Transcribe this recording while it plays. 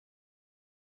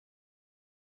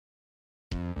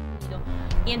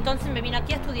y entonces me vine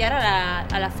aquí a estudiar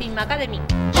a la Film Academy.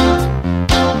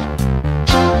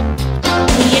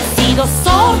 Y he sido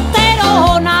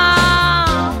solterona,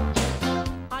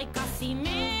 ay, casi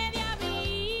media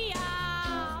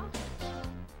vida.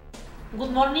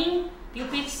 Good morning,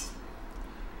 pupils.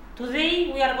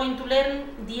 Today we are going to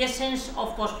learn the essence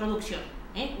of post-production.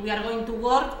 We are going to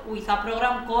work with a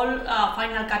program called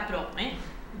Final Cut Pro.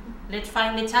 Let's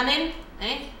find the channel.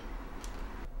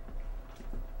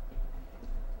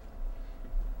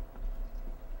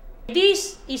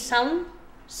 This is sound,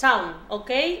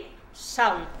 okay?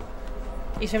 Sound.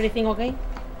 Is everything okay?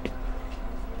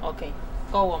 Okay,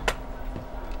 go on.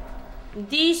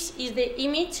 This is the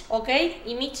image, okay?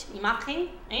 Imagen,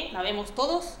 la vemos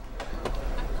todos.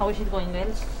 How is it going,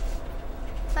 girls?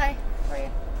 Hi, how are you?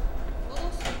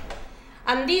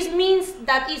 And this means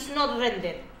that it's not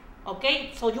rendered,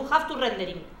 okay? So you have to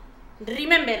rendering.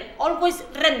 Remember, always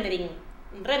rendering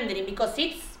because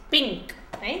it's pink,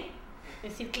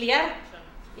 Is it clear?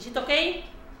 Is it okay?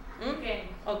 Okay.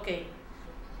 Okay.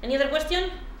 Any other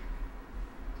question?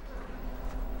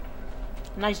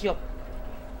 Nice job.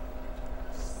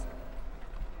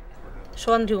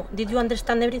 So Andrew, did you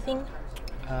understand everything?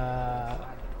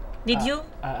 Did you?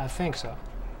 I think so.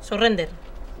 So render.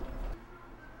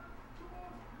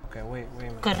 Okay, wait a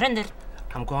minute. Okay, render.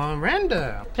 I'm going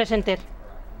render. Press enter.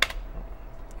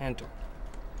 Enter.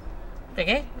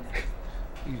 Okay?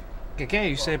 Okay,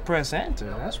 you said press enter.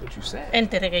 That's what you said.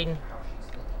 Enter again.